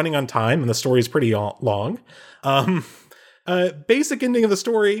really running on time and the story is pretty long. Basic ending of the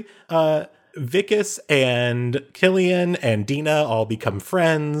story, Vicus and Killian and Dina all become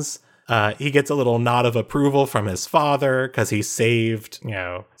friends. He gets a little nod of approval from his father because he saved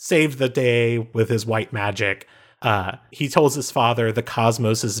the day with his white magic. He tells his father the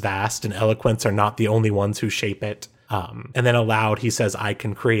cosmos is vast and eloquence are not the only ones who shape it. And then aloud, he says, I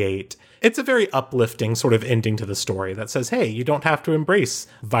can create. It's a very uplifting sort of ending to the story that says, hey, you don't have to embrace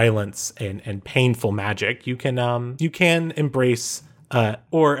violence and painful magic. You can embrace,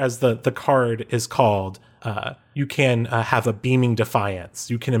 or as the card is called, you can have a beaming defiance.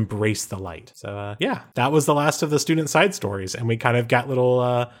 You can embrace the light. So that was the last of the student side stories. And we kind of got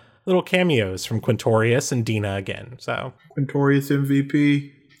little cameos from Quintorius and Dina again. So Quintorius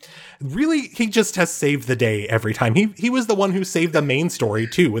MVP. Really, he just has saved the day every time. He was the one who saved the main story,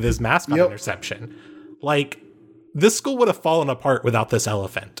 too, with his mascot interception. Like, this school would have fallen apart without this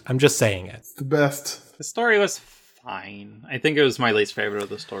elephant. I'm just saying it. It's the best. The story was fine. I think it was my least favorite of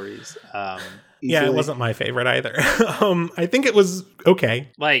the stories. Yeah, it wasn't my favorite either. I think it was okay.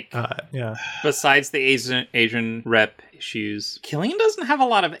 Besides the Asian rep issues, Killian doesn't have a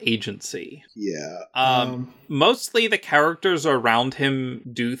lot of agency. Yeah. Mostly the characters around him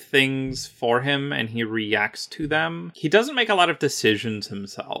do things for him and he reacts to them. He doesn't make a lot of decisions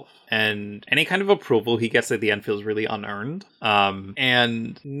himself. And any kind of approval he gets at the end feels really unearned.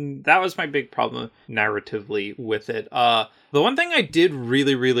 And that was my big problem narratively with it. The one thing I did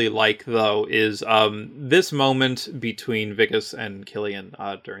really, really like, though, is this moment between Vicus and Killian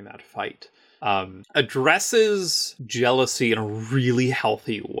during that fight addresses jealousy in a really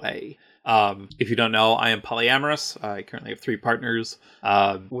healthy way. If you don't know, I am polyamorous. I currently have 3 partners.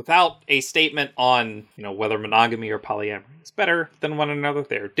 Without a statement on, whether monogamy or polyamory is better than one another,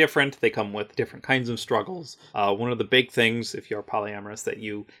 they're different. They come with different kinds of struggles. One of the big things, if you're polyamorous, that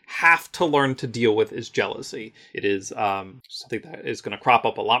you have to learn to deal with is jealousy. It is something that is going to crop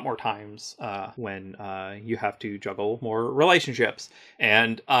up a lot more times when you have to juggle more relationships.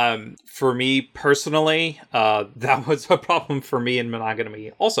 And for me personally, that was a problem for me in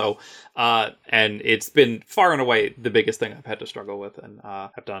monogamy also. And it's been far and away the biggest thing I've had to struggle with. And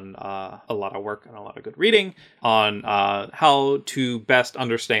I've done a lot of work and a lot of good reading on how to best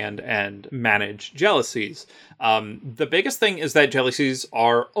understand and manage jealousies. The biggest thing is that jealousies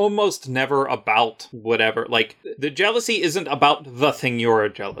are almost never about whatever. Like, the jealousy isn't about the thing you're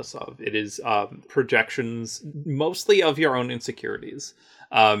jealous of. It is projections mostly of your own insecurities.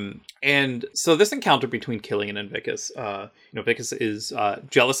 And so this encounter between Killian and Vicus, Vicus is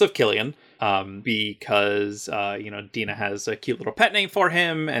jealous of Killian because, Dina has a cute little pet name for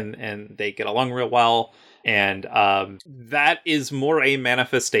him and they get along real well. And that is more a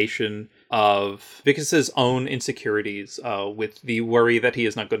manifestation of Vicus's own insecurities with the worry that he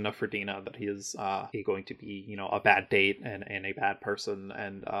is not good enough for Dina, that he is going to be, a bad date and a bad person,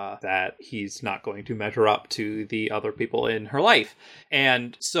 and that he's not going to measure up to the other people in her life.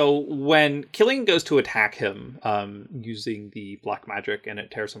 And so when Killian goes to attack him using the black magic and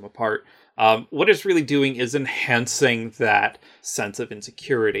it tears him apart, what it's really doing is enhancing that sense of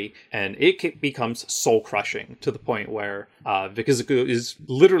insecurity, and it becomes soul-crushing to the point where Vicus is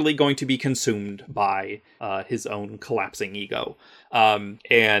literally going to be consumed by his own collapsing ego.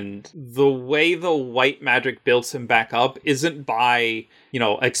 And the way the white magic builds him back up isn't by,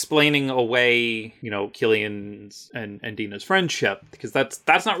 explaining away, Killian's and Dina's friendship, because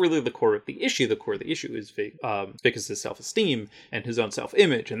that's not really the core of the issue. The core of the issue is Vicus's self-esteem and his own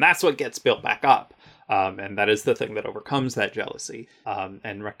self-image, and that's what gets built back up. And that is the thing that overcomes that jealousy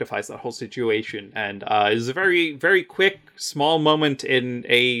and rectifies that whole situation. And is a very, very quick, small moment in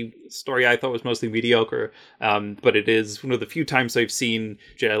a story I thought was mostly mediocre. But it is one of the few times I've seen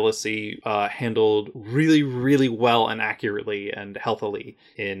jealousy handled really, really well and accurately and healthily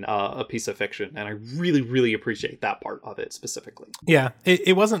in a piece of fiction. And I really, really appreciate that part of it specifically. Yeah,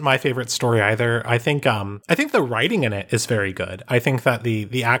 it wasn't my favorite story either. I think the writing in it is very good. I think that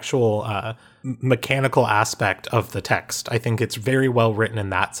the actual mechanical aspect of the text, I think it's very well written in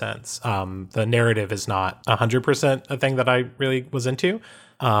that sense. The narrative is not 100% a thing that I really was into.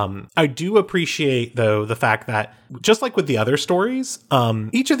 I do appreciate, though, the fact that, just like with the other stories,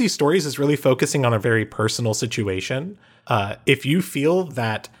 each of these stories is really focusing on a very personal situation. If you feel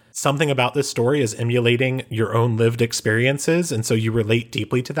that something about this story is emulating your own lived experiences, and so you relate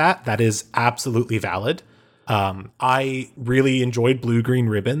deeply to that, that is absolutely valid. I really enjoyed Blue Green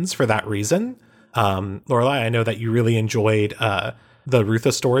Ribbons for that reason. Lorelai, I know that you really enjoyed the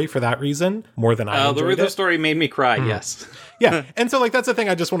Rutha story for that reason more than I enjoyed the Rutha story made me cry, yes. Yeah, and so like that's the thing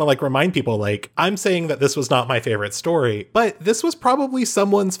I just want to like remind people, like I'm saying that this was not my favorite story, but this was probably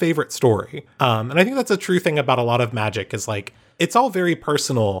someone's favorite story. And I think that's a true thing about a lot of Magic is like it's all very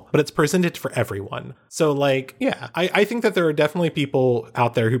personal, but it's presented for everyone. So like, yeah, I think that there are definitely people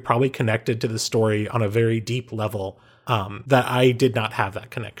out there who probably connected to the story on a very deep level that I did not have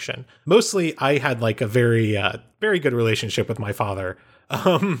that connection. Mostly I had like a very good relationship with my father.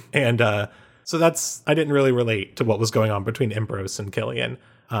 So I didn't really relate to what was going on between Ambrose and Killian.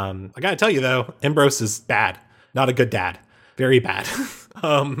 I gotta tell you though, Ambrose is bad. Not a good dad. Very bad.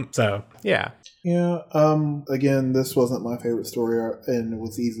 So yeah. Yeah. Again, this wasn't my favorite story, and it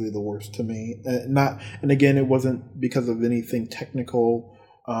was easily the worst to me. And again, it wasn't because of anything technical.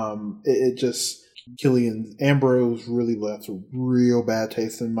 It just Ambrose really left a real bad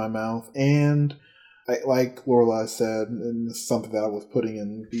taste in my mouth, and like Lorelai said, and this is something that I was putting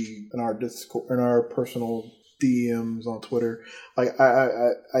in our Discord, in our personal DMs on Twitter. Like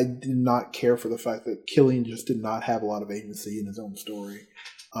I did not care for the fact that Killian just did not have a lot of agency in his own story.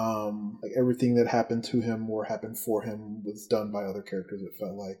 Like everything that happened to him or happened for him was done by other characters, it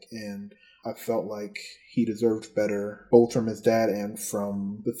felt like, and I felt like he deserved better, both from his dad and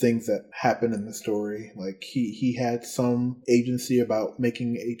from the things that happened in the story. Like he had some agency about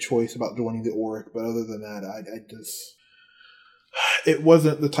making a choice about joining the Auric, but other than that, it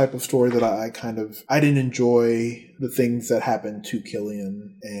wasn't the type of story that I didn't enjoy the things that happened to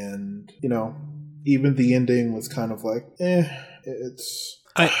Killian, and even the ending was kind of like,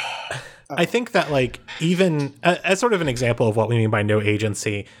 I think that like even as sort of an example of what we mean by no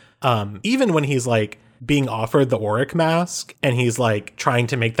agency, even when he's like being offered the Auric mask and he's like trying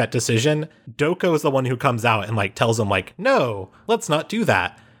to make that decision, Doko is the one who comes out and like tells him like, no, let's not do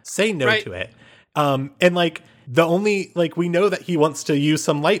that. Say no to it. And like the only like we know that he wants to use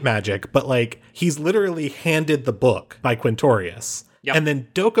some light magic, but like he's literally handed the book by Quintorius. Yep. And then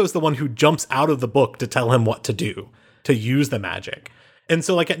Doko's the one who jumps out of the book to tell him what to do, to use the magic. And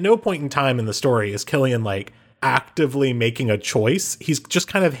so like at no point in time in the story is Killian like actively making a choice. He's just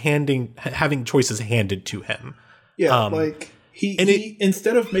kind of having choices handed to him. Yeah, like he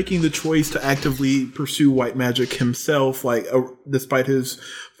instead of making the choice to actively pursue white magic himself, like despite his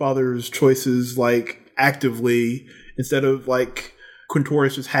father's choices, like actively, instead of like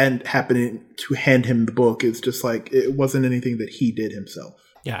Quintorius just happening to hand him the book, it's just like it wasn't anything that he did himself.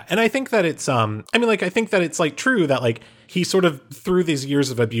 Yeah, and I think that it's I think that it's like true that like he sort of through these years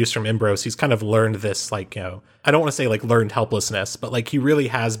of abuse from Ambrose, he's kind of learned this like, I don't want to say like learned helplessness, but like he really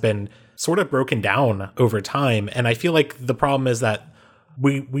has been sort of broken down over time. And I feel like the problem is that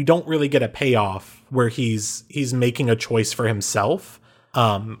we don't really get a payoff where he's making a choice for himself.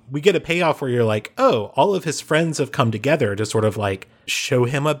 We get a payoff where you're like, oh, all of his friends have come together to sort of like show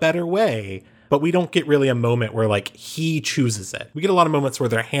him a better way. But we don't get really a moment where like he chooses it. We get a lot of moments where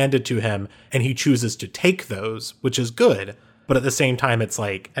they're handed to him and he chooses to take those, which is good. But at the same time, it's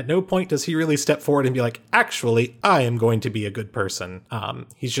like at no point does he really step forward and be like, actually, I am going to be a good person.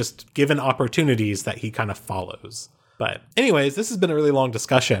 He's just given opportunities that he kind of follows. But anyways, this has been a really long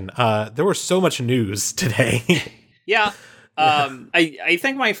discussion. There was so much news today. Yeah. I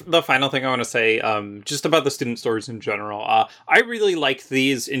think the final thing I want to say, just about the student stories in general, I really like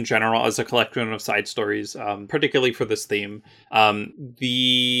these in general as a collection of side stories, particularly for this theme. All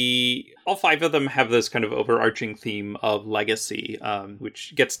 5 of them have this kind of overarching theme of legacy,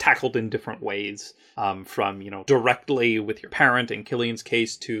 which gets tackled in different ways, from, directly with your parent in Killian's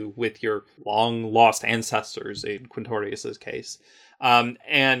case to with your long lost ancestors in Quintorius's case.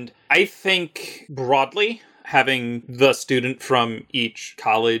 And I think broadly, having the student from each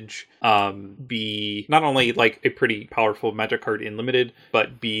college be not only like a pretty powerful magic card in Limited,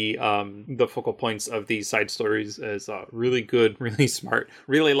 but be the focal points of these side stories is really good, really smart.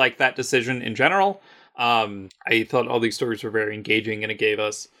 Really like that decision in general. I thought all these stories were very engaging, and it gave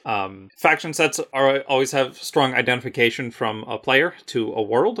us faction sets always have strong identification from a player to a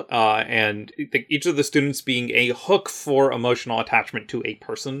world, and each of the students being a hook for emotional attachment to a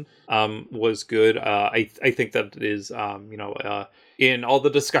person was good. I think that is in all the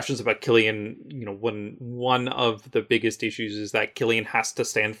discussions about Killian, when one of the biggest issues is that Killian has to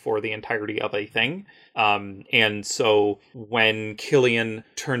stand for the entirety of a thing. And so when Killian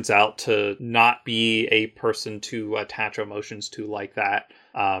turns out to not be a person to attach emotions to like that,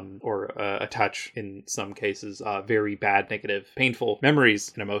 or attach, in some cases, very bad, negative, painful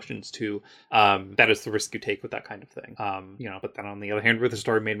memories and emotions to, that is the risk you take with that kind of thing. But then on the other hand, Ruther's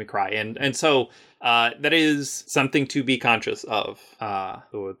story made me cry. And so that is something to be conscious of,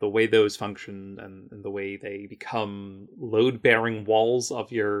 the way those function and the way they become load-bearing walls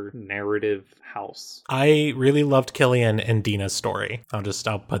of your narrative house. I really loved Killian and Dina's story.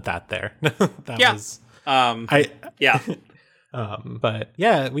 I'll put that there. But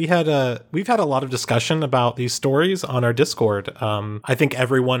yeah, we've had a lot of discussion about these stories on our Discord. I think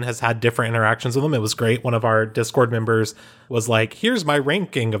everyone has had different interactions with them. It was great. One of our Discord members was like, here's my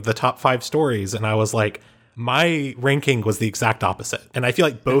ranking of the top 5 stories. And I was like, my ranking was the exact opposite. And I feel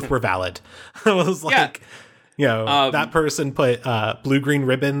like both were valid. I was like, that person put Blue-Green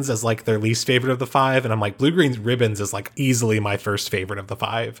Ribbons as like their least favorite of the 5, and I'm like, Blue-Green Ribbons is like easily my first favorite of the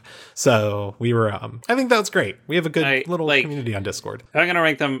 5. So we were, I think that's great. We have a good little community on Discord. I'm gonna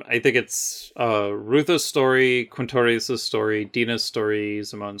rank them. I think it's Rutha's story, Quintorius' story, Dina's story,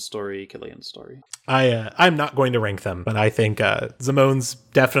 Zamon's story, Killian's story. I'm not going to rank them, but I think Zamon's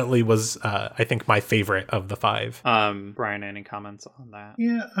definitely was, I think, my favorite of the 5. Brian, any comments on that?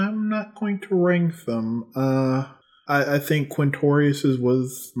 Yeah, I'm not going to rank them. I think Quintorius's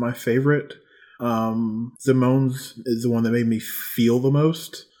was my favorite. Zamon's is the one that made me feel the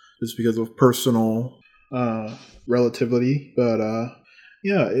most, just because of personal relativity. But all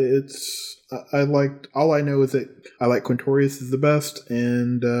I know is that I like Quintorius is the best,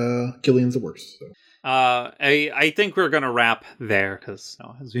 and Killian's the worst. So. I think we're gonna wrap there because,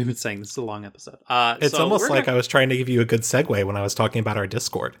 as we've been saying, this is a long episode. It's almost like I was trying to give you a good segue when I was talking about our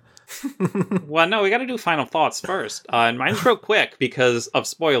Discord. Well, no, we got to do final thoughts first. And mine's real quick because of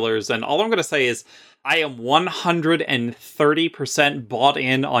spoilers. And all I'm going to say is I am 130% bought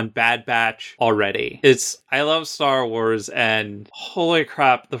in on Bad Batch already. I love Star Wars, and holy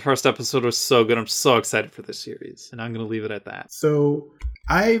crap, the first episode was so good. I'm so excited for this series. And I'm going to leave it at that. So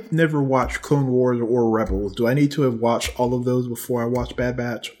I've never watched Clone Wars or Rebels. Do I need to have watched all of those before I watch Bad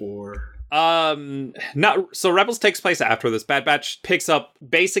Batch, or... Not so. Rebels takes place after this. Bad Batch picks up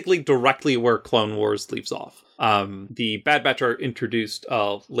basically directly where Clone Wars leaves off. The Bad Batch are introduced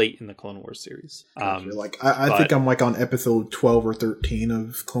late in the Clone Wars series. Gotcha. I think I'm like on episode 12 or 13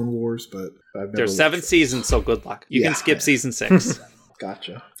 of Clone Wars, but there's 7 seasons, so good luck. You can skip season 6.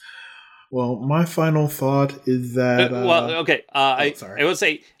 Gotcha. Well, my final thought is that... I would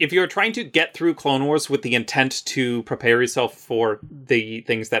say, if you're trying to get through Clone Wars with the intent to prepare yourself for the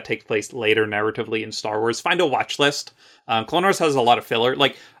things that take place later narratively in Star Wars, find a watch list. Clone Wars has a lot of filler.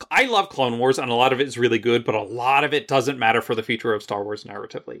 I love Clone Wars, and a lot of it is really good, but a lot of it doesn't matter for the future of Star Wars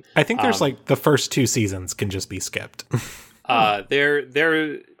narratively. I think there's the first 2 seasons can just be skipped.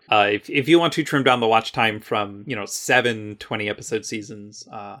 If you want to trim down the watch time from 7 20-episode seasons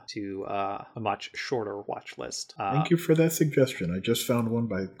to a much shorter watch list. Thank you for that suggestion. I just found one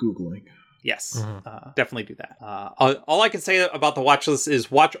by Googling. Yes, definitely do that. All I can say about the watch list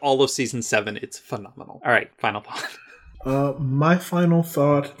is watch all of season 7. It's phenomenal. All right, final thought. My final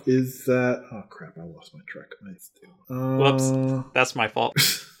thought is that... Oh, crap, I lost my track of my Whoops, that's my fault.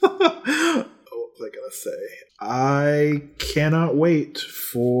 What was I gonna say? I cannot wait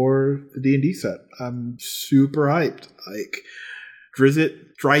for the D&D set. I'm super hyped. Dries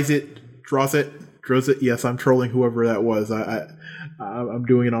it, draws it. Yes, I'm trolling whoever that was. I'm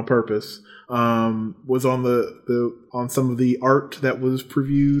doing it on purpose. Was on on some of the art that was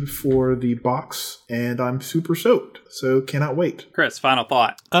previewed for the box, and I'm super stoked. So cannot wait. Chris, final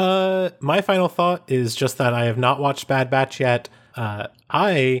thought. My final thought is just that I have not watched Bad Batch yet.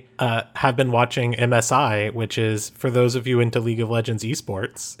 I have been watching MSI, which is, for those of you into League of Legends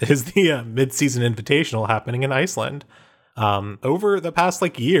esports, is the mid-season invitational happening in Iceland. Over the past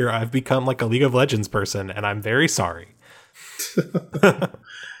year, I've become a League of Legends person, and I'm very sorry.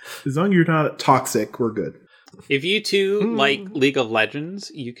 As long as you're not toxic, we're good. If you too like League of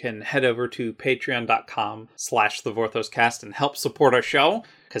Legends, you can head over to patreon.com/thevorthoscast and help support our show.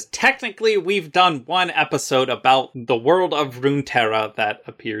 Because technically we've done one episode about the world of Runeterra that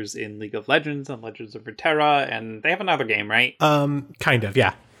appears in League of Legends and Legends of Runeterra, and they have another game, right? Kind of,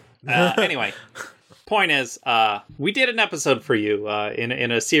 yeah. Anyway. Point is, we did an episode for you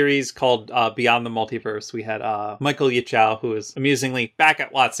in a series called Beyond the Multiverse. We had Michael Yichao, who is amusingly back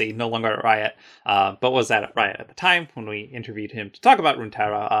at WotC, no longer at Riot, but was at Riot at the time when we interviewed him to talk about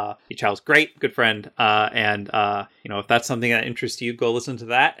Runeterra. Yichao's great, good friend, and if that's something that interests you, go listen to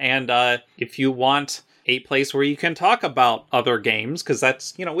that. And if you want a place where you can talk about other games, because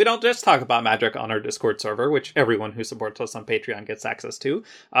that's, we don't just talk about Magic on our Discord server, which everyone who supports us on Patreon gets access to.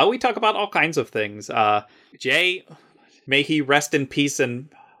 We talk about all kinds of things. Jay, may he rest in peace and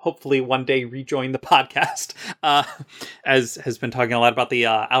hopefully one day rejoin the podcast, as has been talking a lot about the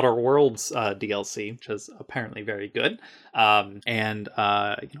Outer Worlds DLC, which is apparently very good.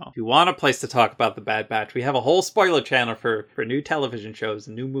 If you want a place to talk about the Bad Batch, we have a whole spoiler channel for new television shows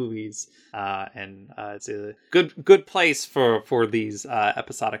and new movies, and it's a good place for these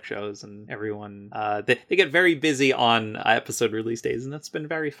episodic shows, and everyone they get very busy on episode release days, and that's been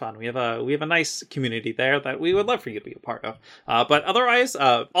very fun. We have a nice community there that we would love for you to be a part of. But otherwise,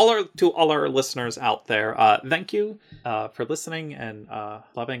 all our listeners out there, thank you for listening and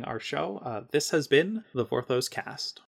loving our show. This has been the Vorthos Cast.